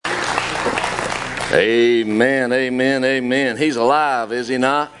Amen, amen, amen. He's alive, is he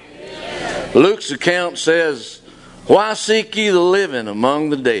not? Amen. Luke's account says, "Why seek ye the living among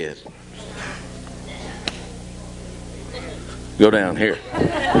the dead?" Go down here.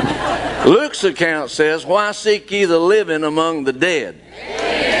 Luke's account says, "Why seek ye the living among the dead?"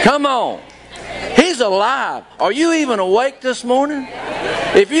 Amen. Come on. He's alive. Are you even awake this morning?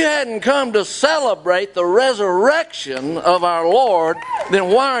 If you hadn't come to celebrate the resurrection of our Lord, then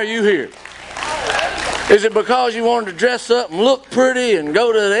why are you here? Is it because you wanted to dress up and look pretty and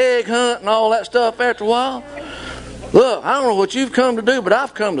go to the egg hunt and all that stuff after a while? Look, I don't know what you've come to do, but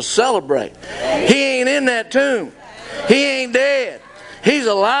I've come to celebrate. He ain't in that tomb. He ain't dead. He's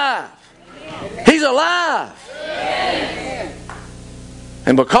alive. He's alive.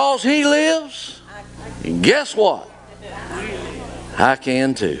 And because He lives, guess what? I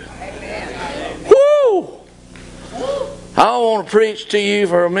can too. Woo! I want to preach to you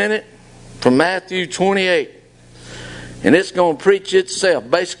for a minute from Matthew 28. And it's going to preach itself.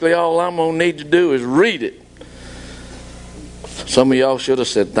 Basically, all I'm going to need to do is read it. Some of y'all should have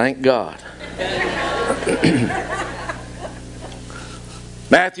said, "Thank God."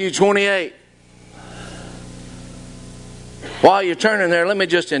 Matthew 28. While you're turning there, let me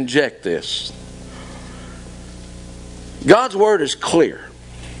just inject this. God's Word is clear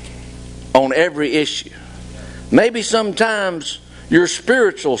on every issue. Maybe sometimes your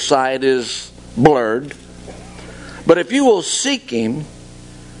spiritual side is blurred. But if you will seek Him,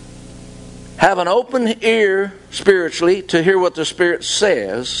 have an open ear spiritually to hear what the Spirit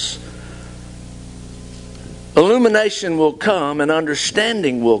says, illumination will come and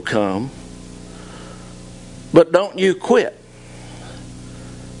understanding will come. But don't you quit.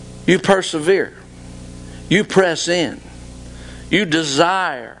 You persevere. You press in. You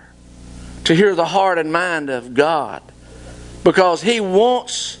desire to hear the heart and mind of God, because He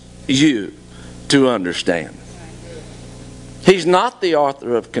wants you to understand. He's not the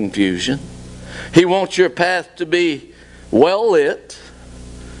author of confusion. He wants your path to be well lit,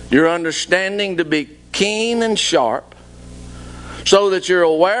 your understanding to be keen and sharp, so that you're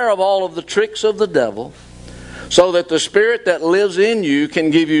aware of all of the tricks of the devil, so that the Spirit that lives in you can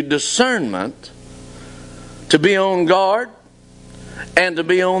give you discernment to be on guard and to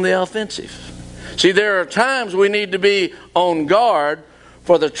be on the offensive. See, there are times we need to be on guard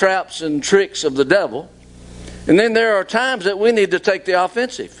for the traps and tricks of the devil. And then there are times that we need to take the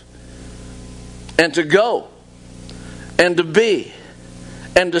offensive and to go and to be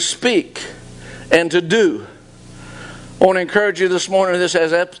and to speak and to do. I want to encourage you this morning. This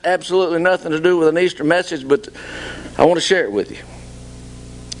has absolutely nothing to do with an Easter message, but I want to share it with you.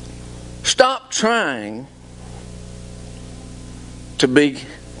 Stop trying to be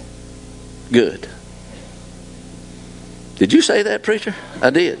good. Did you say that, preacher?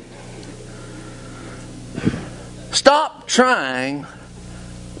 I did. Stop trying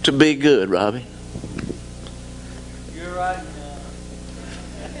to be good, Robbie. You're right.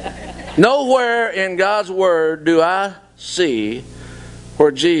 Nowhere in God's Word do I see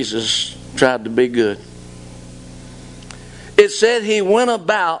where Jesus tried to be good. It said He went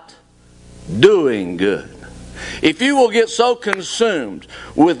about doing good. If you will get so consumed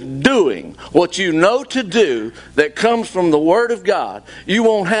with doing what you know to do that comes from the Word of God, you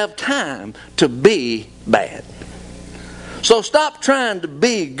won't have time to be bad. So stop trying to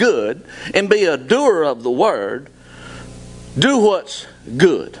be good and be a doer of the Word. Do what's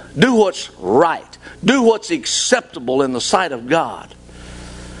good. Do what's right. Do what's acceptable in the sight of God.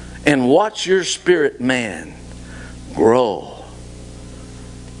 And watch your spirit man grow.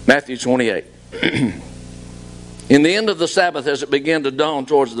 Matthew 28. In the end of the Sabbath, as it began to dawn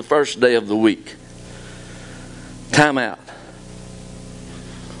towards the first day of the week. Time out.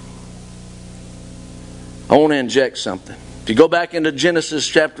 I want to inject something. If you go back into Genesis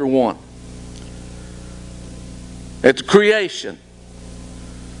chapter 1. It's creation.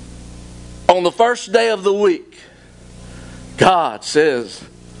 On the first day of the week, God says,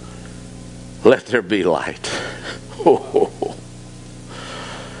 "Let there be light."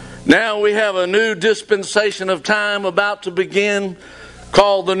 Now we have a new dispensation of time about to begin,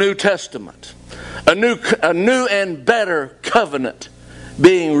 called the New Testament. A new and better covenant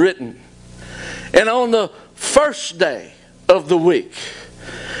being written. And on the first day of the week,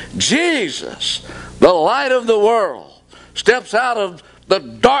 Jesus, the light of the world, steps out of the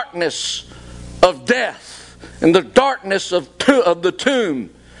darkness of death and the darkness of the tomb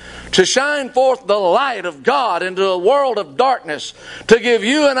to shine forth the light of God into a world of darkness, to give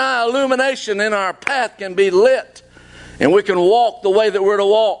you and I illumination, and our path can be lit and we can walk the way that we're to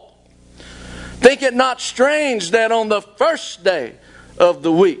walk. Think it not strange that on the first day of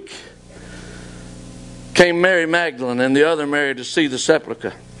the week, came Mary Magdalene and the other Mary to see the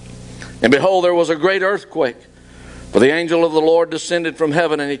sepulchre. And behold, there was a great earthquake. For the angel of the Lord descended from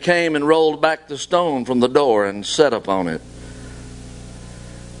heaven, and he came and rolled back the stone from the door and sat upon it.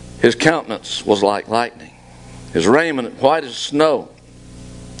 His countenance was like lightning, his raiment white as snow.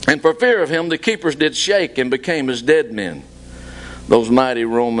 And for fear of him the keepers did shake and became as dead men. Those mighty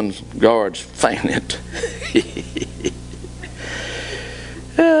Roman guards fainted.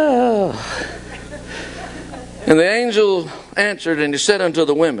 And the angel answered, and he said unto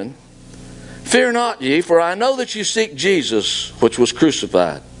the women, Fear not ye, for I know that you seek Jesus, which was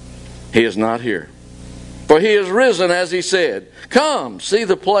crucified. He is not here, for he is risen, as he said. Come, see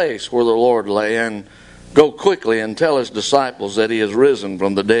the place where the Lord lay, and go quickly and tell his disciples that he is risen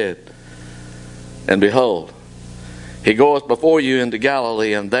from the dead. And behold, he goeth before you into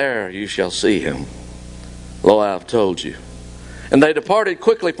Galilee, and there you shall see him. Lo, I have told you. And they departed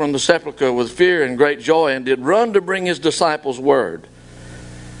quickly from the sepulchre with fear and great joy, and did run to bring his disciples word.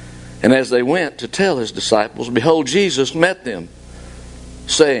 And as they went to tell his disciples, behold, Jesus met them,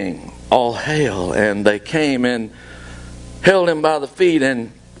 saying, All hail. And they came and held him by the feet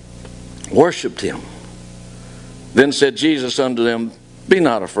and worshipped him. Then said Jesus unto them, Be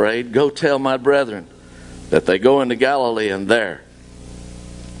not afraid, go tell my brethren that they go into Galilee, and there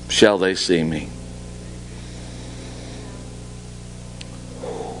shall they see me.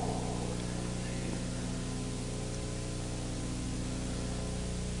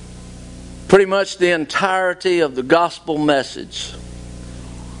 Pretty much the entirety of the gospel message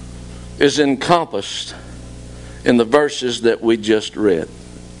is encompassed in the verses that we just read.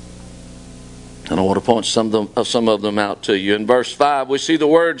 And I want to point some of them out to you. In verse 5, we see the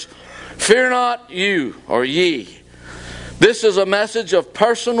words, Fear not you, or ye. This is a message of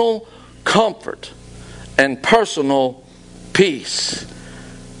personal comfort and personal peace.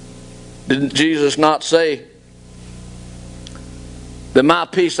 Didn't Jesus not say that my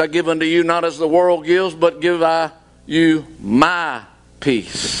peace I give unto you, not as the world gives, but give I you my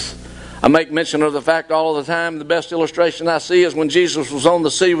peace? I make mention of the fact all the time. The best illustration I see is when Jesus was on the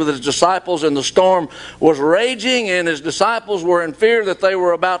sea with his disciples and the storm was raging and his disciples were in fear that they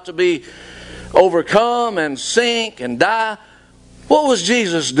were about to be overcome and sink and die. What was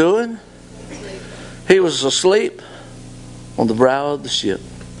Jesus doing? He was asleep on the brow of the ship.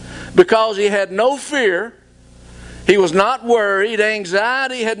 Because he had no fear. He was not worried.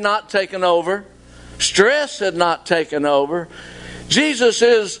 Anxiety had not taken over. Stress had not taken over. Jesus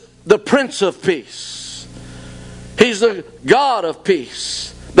is the Prince of Peace. He's the God of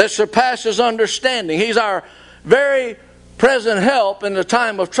peace that surpasses understanding. He's our very present help in the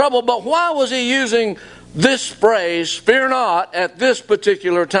time of trouble. But why was he using this phrase, fear not, at this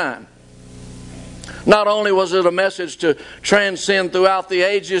particular time? Not only was it a message to transcend throughout the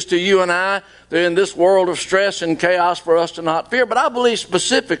ages to you and I, in this world of stress and chaos, for us to not fear, but I believe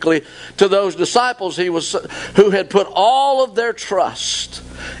specifically to those disciples who had put all of their trust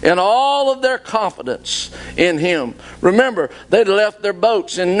and all of their confidence in him. Remember, they'd left their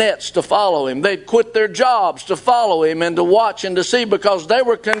boats and nets to follow him. They'd quit their jobs to follow him and to watch and to see, because they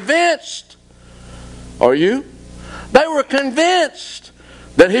were convinced. Are you? They were convinced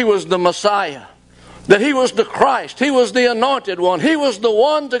that he was the Messiah, that he was the Christ, he was the anointed one, he was the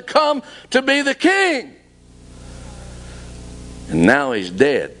one to come to be the king. And now he's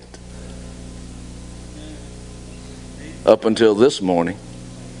dead. Up until this morning.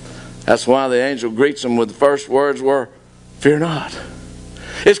 That's why the angel greets him with the first words were, Fear not.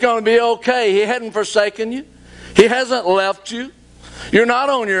 It's going to be okay. He hadn't forsaken you. He hasn't left you. You're not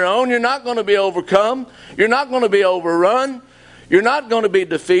on your own. You're not going to be overcome. You're not going to be overrun. You're not going to be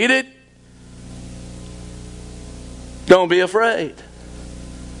defeated. Don't be afraid.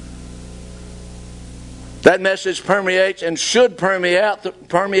 That message permeates and should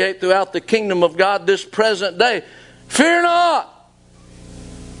permeate throughout the kingdom of God this present day. Fear not.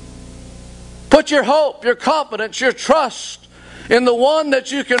 Put your hope, your confidence, your trust in the one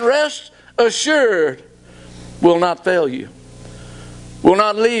that you can rest assured will not fail you, will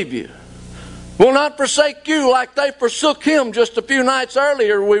not leave you, will not forsake you like they forsook him just a few nights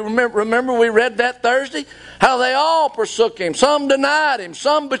earlier. We remember we read that Thursday, how they all forsook him. Some denied him,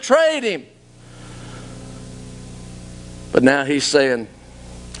 some betrayed him. But now he's saying,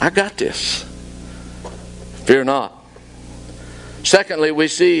 I got this. Fear not. Secondly, we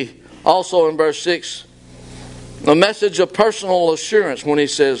see also in verse 6 a message of personal assurance when he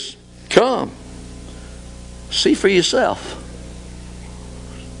says, Come, see for yourself.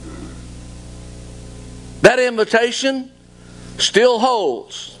 That invitation still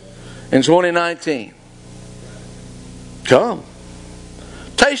holds in 2019. Come.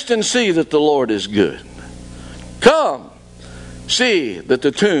 Taste and see that the Lord is good. Come, see that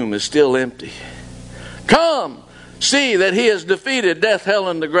the tomb is still empty. Come, see that he has defeated death, hell,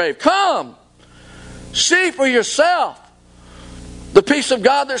 and the grave. Come, see for yourself the peace of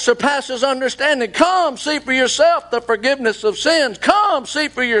God that surpasses understanding. Come, see for yourself the forgiveness of sins. Come, see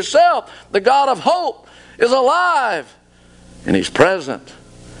for yourself the God of hope is alive. And He's present.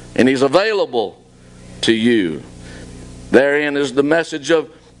 And He's available to you. Therein is the message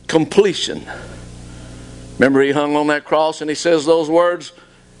of completion. Remember, He hung on that cross and He says those words,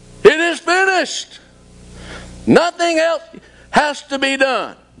 "It is finished." Nothing else has to be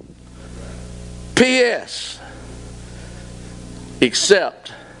done. P.S.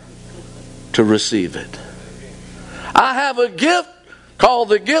 Except to receive it. I have a gift called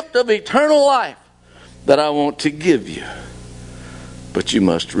the gift of eternal life that I want to give you. But you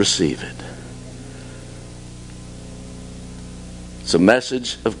must receive it. It's a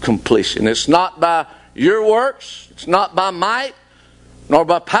message of completion. It's not by your works. It's not by might nor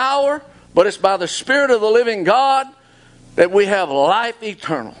by power. But it's by the Spirit of the living God that we have life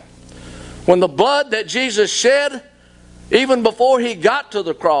eternal. When the blood that Jesus shed, even before He got to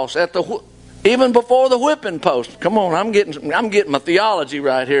the cross, even before the whipping post. Come on, I'm getting my theology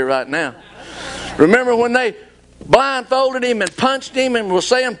right here, right now. Remember when they blindfolded Him and punched Him and was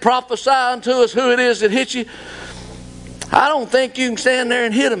saying, "Prophesy unto us who it is that hit you"? I don't think you can stand there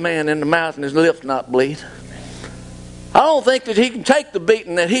and hit a man in the mouth and his lips not bleed. I don't think that he can take the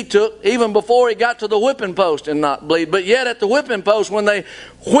beating that he took even before he got to the whipping post and not bleed. But yet at the whipping post, when they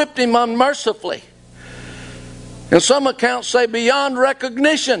whipped Him unmercifully, and some accounts say beyond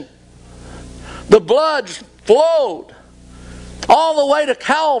recognition, the blood flowed all the way to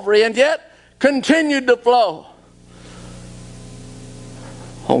Calvary and yet continued to flow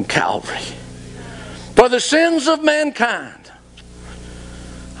on Calvary for the sins of mankind.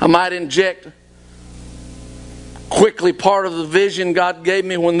 I might inject quickly part of the vision God gave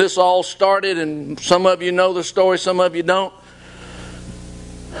me when this all started, and some of you know the story, some of you don't.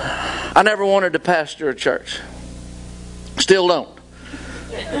 I never wanted to pastor a church. Still don't.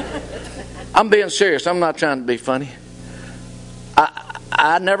 I'm being serious. I'm not trying to be funny.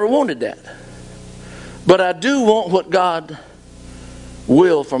 I never wanted that. But I do want what God's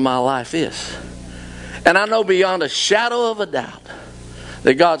will for my life is. And I know beyond a shadow of a doubt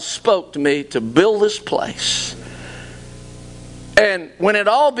that God spoke to me to build this place. And when it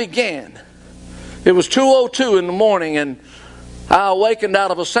all began, it was 2:02 in the morning, and I awakened out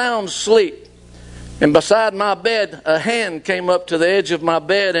of a sound sleep. And beside my bed, a hand came up to the edge of my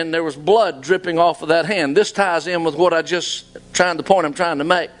bed, and there was blood dripping off of that hand. This ties in with what the point I'm trying to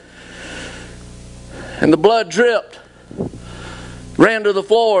make. And the blood dripped, ran to the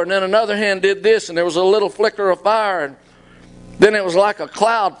floor, and then another hand did this, and there was a little flicker of fire, and then it was like a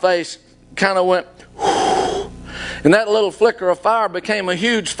cloud face kind of went whoosh. And that little flicker of fire became a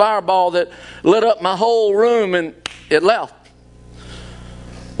huge fireball that lit up my whole room, and it left.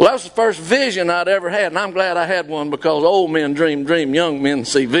 Well, that was the first vision I'd ever had, and I'm glad I had one, because old men dream, young men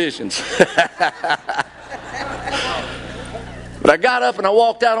see visions. But I got up and I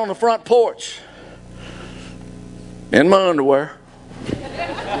walked out on the front porch in my underwear.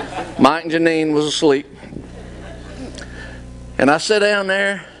 Mike and Janine was asleep. And I sat down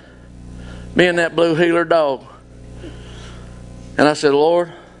there, me and that blue heeler dog. And I said,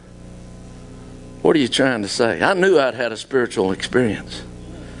 "Lord, what are you trying to say?" I knew I'd had a spiritual experience.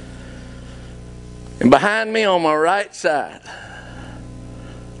 And behind me on my right side,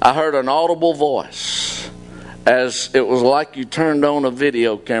 I heard an audible voice, as it was like you turned on a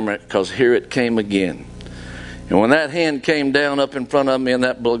video camera, because here it came again. And when that hand came down up in front of me and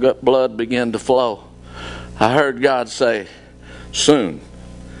that blood began to flow, I heard God say, "Soon,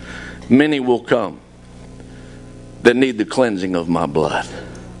 many will come that need the cleansing of my blood.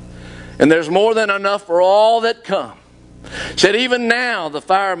 And there's more than enough for all that come." Said, "Even now the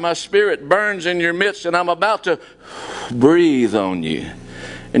fire of my Spirit burns in your midst, and I'm about to breathe on you.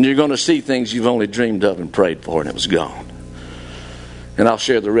 And you're going to see things you've only dreamed of and prayed for, and it was gone." And I'll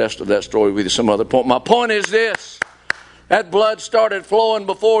share the rest of that story with you some other point. My point is this. That blood started flowing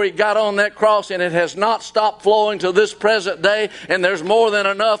before He got on that cross, and it has not stopped flowing to this present day. And there's more than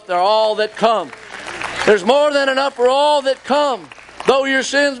enough for all that come. There's more than enough for all that come. Though your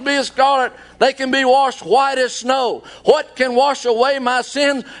sins be as scarlet, they can be washed white as snow. What can wash away my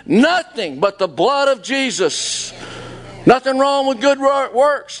sins? Nothing but the blood of Jesus. Nothing wrong with good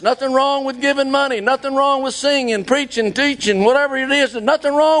works. Nothing wrong with giving money. Nothing wrong with singing, preaching, teaching, whatever it is. There's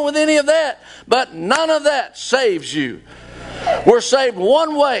nothing wrong with any of that. But none of that saves you. We're saved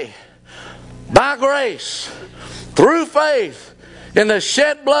one way. By grace. Through faith. in the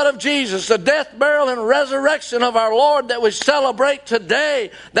shed blood of Jesus, the death, burial, and resurrection of our Lord that we celebrate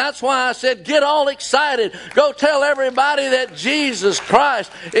today. That's why I said, get all excited. Go tell everybody that Jesus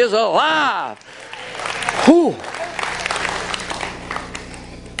Christ is alive. Whew.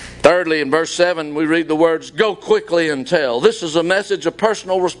 Thirdly, in verse 7, we read the words, go quickly and tell. This is a message of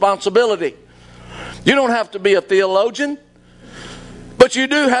personal responsibility. You don't have to be a theologian, but you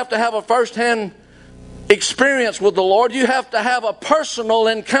do have to have a first-hand experience with the Lord. You have to have a personal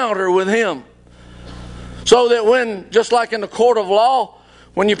encounter with Him. So that when, just like in the court of law,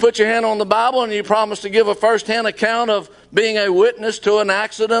 when you put your hand on the Bible and you promise to give a first-hand account of being a witness to an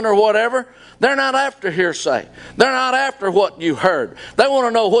accident or whatever, they're not after hearsay. They're not after what you heard. They want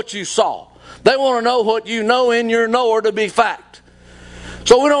to know what you saw. They want to know what you know in your knower to be fact.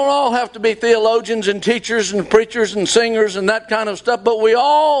 So we don't all have to be theologians and teachers and preachers and singers and that kind of stuff, but we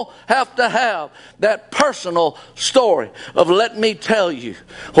all have to have that personal story of, let me tell you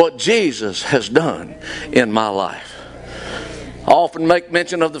what Jesus has done in my life. I often make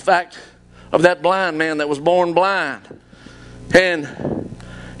mention of the fact of that blind man that was born blind. And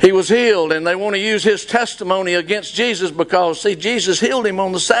he was healed, and they want to use his testimony against Jesus because, see, Jesus healed him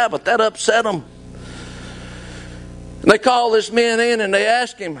on the Sabbath. That upset them. And they call this man in and they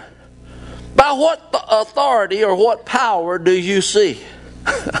ask him, by what authority or what power do you see?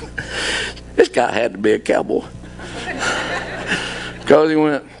 This guy had to be a cowboy. Because he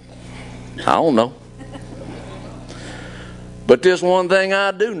went, I don't know. But this one thing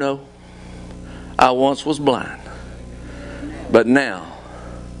I do know, I once was blind, but now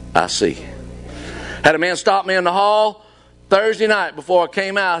I see. Had a man stop me in the hall Thursday night before I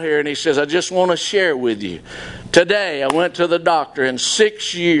came out here, and he says, I just want to share with you. Today I went to the doctor, in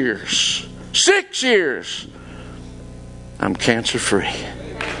 6 years, I'm cancer free.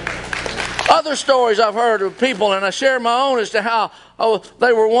 Other stories I've heard of people, and I share my own, as to how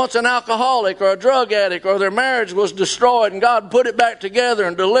they were once an alcoholic or a drug addict, or their marriage was destroyed and God put it back together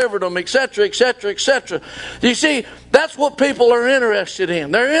and delivered them, etc., etc., etc. You see, that's what people are interested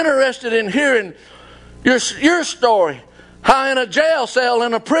in. They're interested in hearing your story. How in a jail cell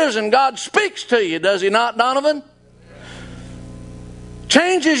in a prison God speaks to you, does He not, Donovan?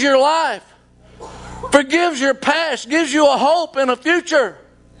 Changes your life, forgives your past, gives you a hope and a future,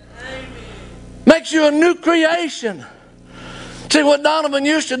 makes you a new creation. See, what Donovan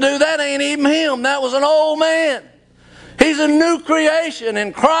used to do, that ain't even him. That was an old man. He's a new creation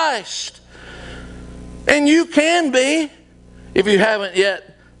in Christ. And you can be, if you haven't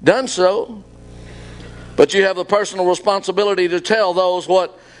yet done so. But you have the personal responsibility to tell those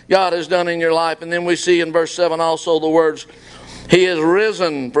what God has done in your life. And then we see in verse 7 also the words, He is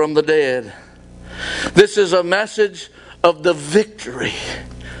risen from the dead. This is a message of the victory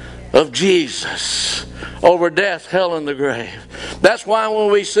of Jesus over death, hell, and the grave. That's why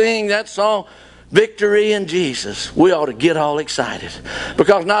when we sing that song, Victory in Jesus, we ought to get all excited.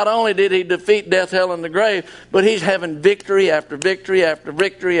 Because not only did He defeat death, hell, and the grave, but He's having victory after victory after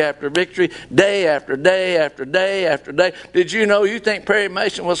victory after victory, day after day after day after day. Did you know, you think Perry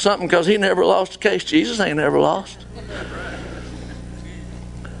Mason was something because he never lost a case? Jesus ain't never lost.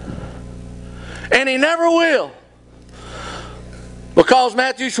 And He never will. Because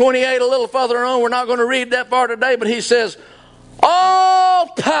Matthew 28, a little further on, we're not going to read that far today, but He says, all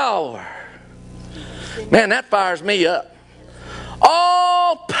power. Man, that fires me up.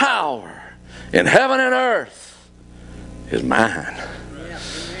 All power in heaven and earth is mine.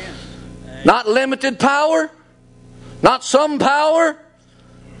 Not limited power, not some power,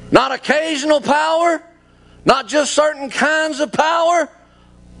 not occasional power, not just certain kinds of power.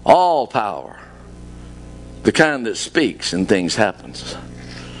 All power. The kind that speaks and things happen.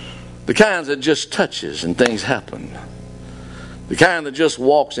 The kind that just touches and things happen. The kind that just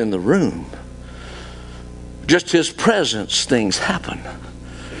walks in the room. Just His presence, things happen.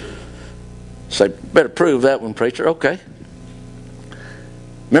 Say, better prove that one, preacher. Okay.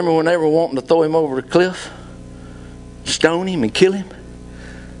 Remember when they were wanting to throw Him over a cliff? Stone Him and kill Him?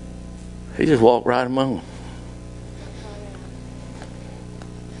 He just walked right among them.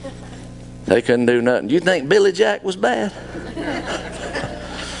 They couldn't do nothing. Do you think Billy Jack was bad?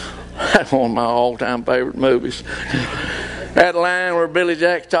 That's one of my all-time favorite movies. That line where Billy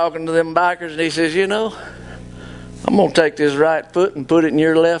Jack's talking to them bikers and he says, you know, I'm going to take this right foot and put it in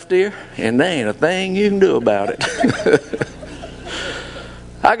your left ear, and there ain't a thing you can do about it.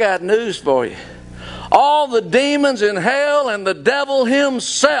 I got news for you. All the demons in hell and the devil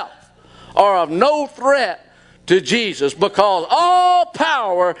himself are of no threat to Jesus, because all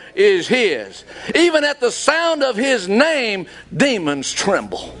power is His. Even at the sound of His name, demons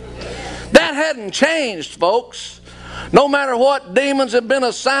tremble. That hadn't changed, folks. No matter what demons have been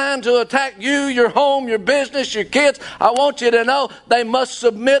assigned to attack you, your home, your business, your kids, I want you to know they must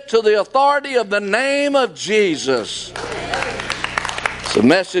submit to the authority of the name of Jesus. It's a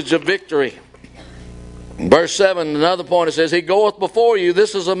message of victory. In verse 7, another point, it says, He goeth before you.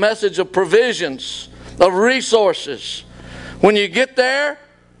 This is a message of provisions, of resources. When you get there,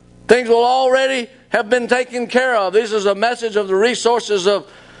 things will already have been taken care of. This is a message of the resources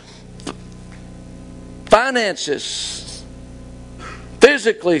of finances,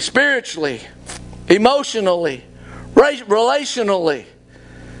 physically, spiritually, emotionally, relationally.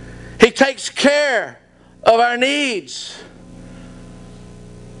 He takes care of our needs.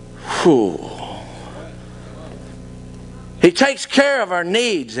 Whew. He takes care of our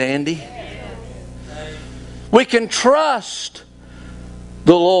needs, Andy. We can trust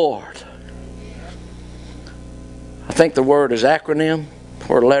the Lord. I think the word is acronym,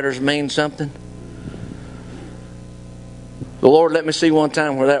 where letters mean something. The Lord let me see one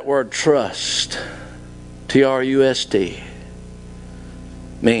time where that word trust, T-R-U-S-T,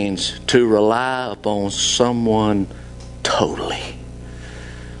 means to rely upon someone totally.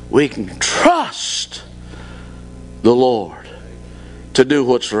 We can trust the Lord to do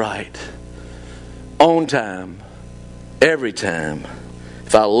what's right, on time, every time,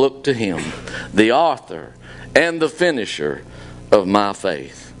 if I look to Him, the author and the finisher of my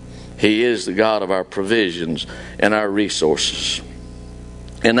faith. He is the God of our provisions and our resources.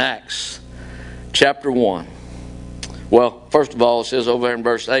 In Acts chapter 1, well, first of all, it says over in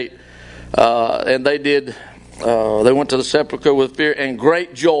verse 8, and they went to the sepulchre with fear and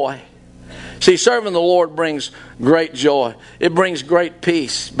great joy. See, serving the Lord brings great joy. It brings great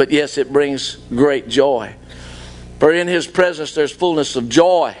peace, but yes, it brings great joy. For in His presence there's fullness of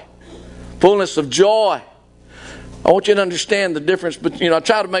joy. Fullness of joy. I want you to understand the difference, but I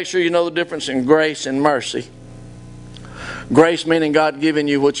try to make sure you know the difference in grace and mercy. Grace meaning God giving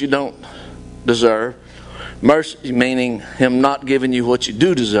you what you don't deserve. Mercy meaning Him not giving you what you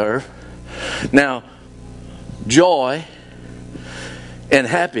do deserve. Now, joy and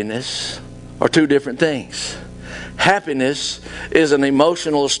happiness are two different things. Happiness is an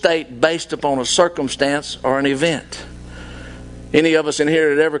emotional state based upon a circumstance or an event. Any of us in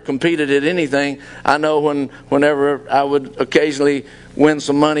here that ever competed at anything, I know whenever I would occasionally win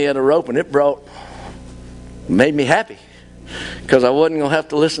some money at a roping, it made me happy because I wasn't going to have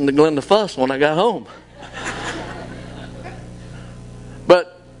to listen to Glenda fuss when I got home.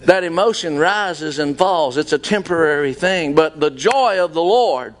 But that emotion rises and falls. It's a temporary thing. But the joy of the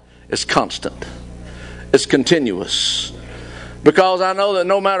Lord is constant. It's continuous. Because I know that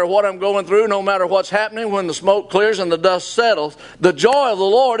no matter what I'm going through, no matter what's happening, when the smoke clears and the dust settles, the joy of the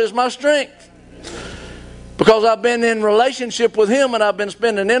Lord is my strength. Because I've been in relationship with Him and I've been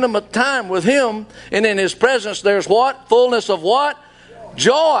spending intimate time with Him. And in His presence there's what? Fullness of what?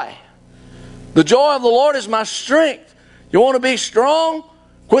 Joy. The joy of the Lord is my strength. You want to be strong?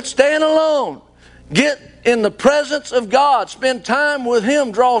 Quit staying alone. Get in the presence of God. Spend time with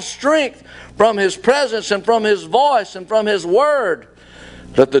Him. Draw strength from His presence and from His voice and from His word.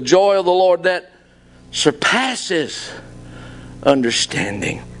 Let the joy of the Lord that surpasses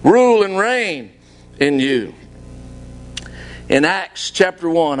understanding rule and reign in you. In Acts chapter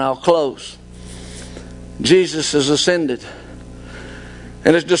 1, I'll close. Jesus has ascended.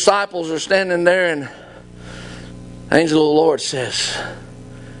 And His disciples are standing there, and the angel of the Lord says,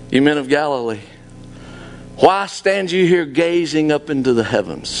 "You men of Galilee, why stand you here gazing up into the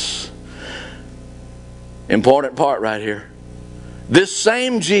heavens?" Important part right here. This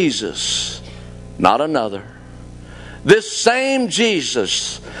same Jesus, not another, this same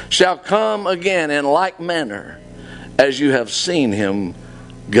Jesus shall come again in like manner as you have seen Him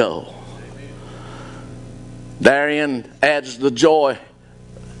go. Therein adds the joy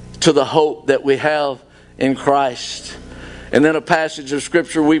to the hope that we have in Christ. And then a passage of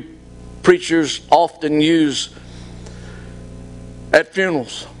Scripture we preachers often use at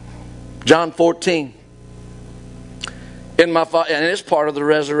funerals. John 14. And it's part of the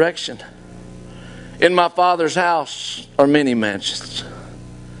resurrection. In my Father's house are many mansions.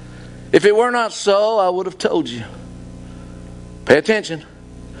 If it were not so, I would have told you. Pay attention.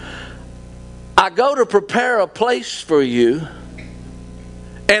 I go to prepare a place for you.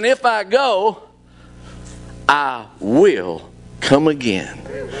 And if I go, I will come again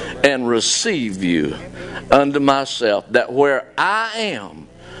and receive you unto myself, that where I am,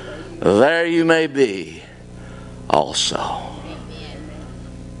 there you may be also.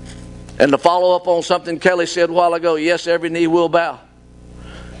 And to follow up on something Kelly said a while ago, yes, every knee will bow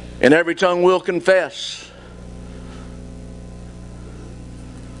and every tongue will confess.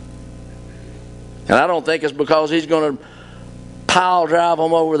 And I don't think it's because He's going to pile drive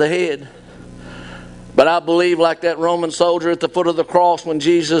them over the head. But I believe, like that Roman soldier at the foot of the cross, when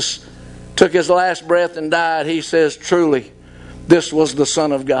Jesus took His last breath and died, He says, truly, this was the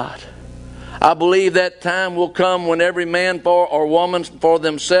Son of God. I believe that time will come when every man or woman for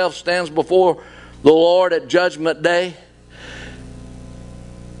themselves stands before the Lord at Judgment Day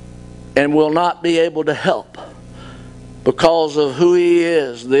and will not be able to help because of who He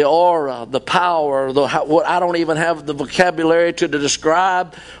is, the aura, the power, I don't even have the vocabulary to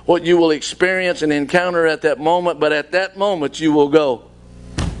describe what you will experience and encounter at that moment, but at that moment you will go,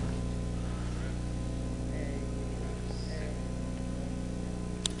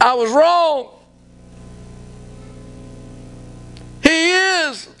 I was wrong. He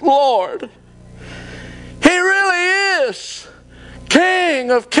is Lord. He really is King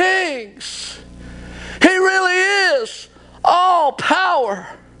of Kings. He really is all power.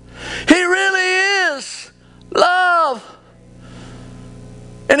 He really is love.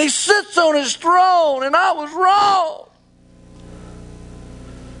 And He sits on His throne, and I was wrong.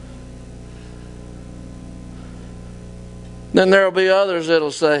 Then there will be others that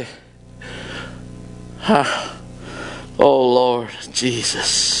will say, oh Lord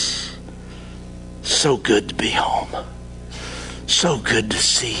Jesus, so good to be home. So good to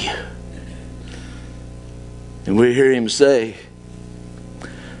see you. And we hear Him say,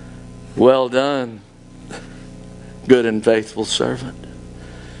 well done, good and faithful servant.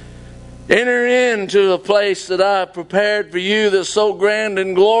 Enter into a place that I have prepared for you that's so grand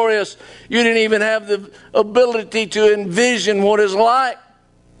and glorious, you didn't even have the ability to envision what it's like.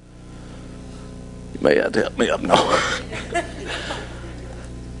 You may have to help me up now.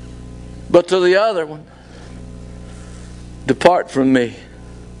 But to the other one, depart from me,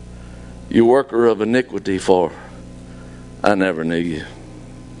 you worker of iniquity, for I never knew you.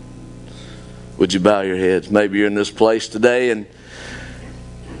 Would you bow your heads? Maybe you're in this place today and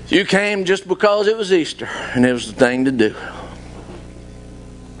you came just because it was Easter and it was the thing to do.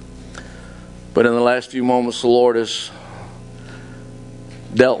 But in the last few moments, the Lord has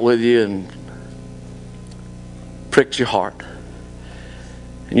dealt with you and pricked your heart.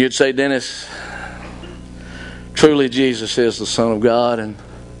 And you'd say, Dennis, truly Jesus is the Son of God, and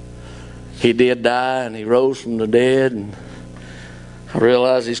He did die and He rose from the dead, and I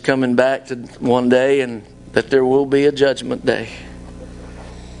realize He's coming back to one day, and that there will be a judgment day.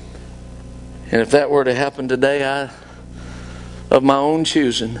 And if that were to happen today, I, of my own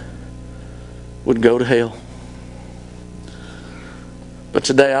choosing, would go to hell. But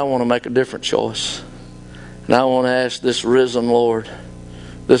today I want to make a different choice. And I want to ask this risen Lord,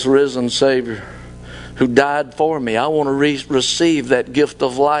 this risen Savior who died for me, I want to receive that gift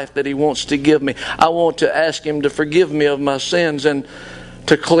of life that He wants to give me. I want to ask Him to forgive me of my sins and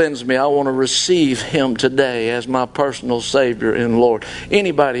to cleanse me. I want to receive Him today as my personal Savior and Lord.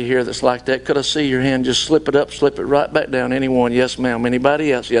 Anybody here that's like that, could I see your hand? Just slip it up, slip it right back down. Anyone? Yes, ma'am.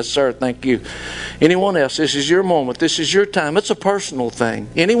 Anybody else? Yes, sir. Thank you. Anyone else? This is your moment. This is your time. It's a personal thing.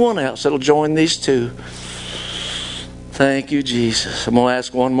 Anyone else that'll join these two? Thank you, Jesus. I'm going to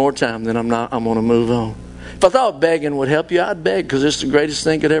ask one more time, then I'm going to move on. If I thought begging would help you, I'd beg, because it's the greatest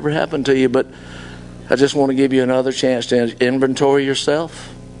thing that could ever happen to you. But I just want to give you another chance to inventory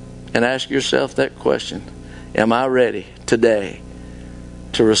yourself and ask yourself that question. Am I ready today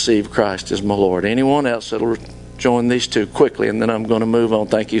to receive Christ as my Lord? Anyone else that'll join these two quickly, and then I'm going to move on.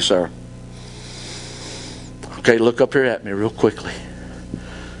 Thank you, sir. Okay, look up here at me real quickly.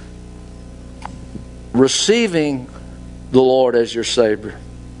 Receiving the Lord as your Savior,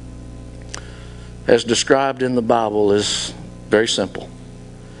 as described in the Bible, is very simple.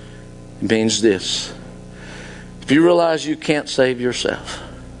 It means this. If you realize you can't save yourself,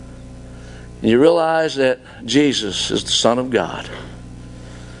 and you realize that Jesus is the Son of God,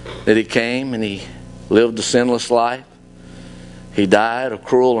 that He came and He lived a sinless life, He died a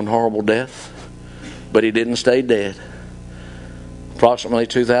cruel and horrible death, but He didn't stay dead. Approximately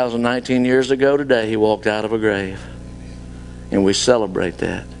 2019 years ago today, He walked out of a grave. And we celebrate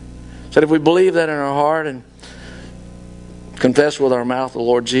that. So if we believe that in our heart and confess with our mouth the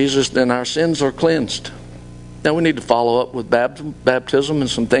Lord Jesus, then our sins are cleansed. Now we need to follow up with baptism and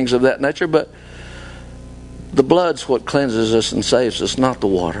some things of that nature, but the blood's what cleanses us and saves us, not the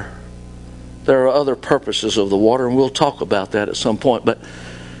water. There are other purposes of the water, and we'll talk about that at some point, but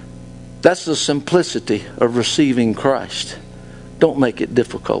that's the simplicity of receiving Christ. Don't make it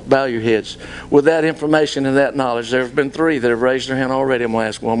difficult. Bow your heads. With that information and that knowledge, there have been 3 that have raised their hand already. I'm going to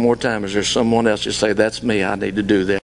ask one more time. Is there someone else? Just say, that's me. I need to do that.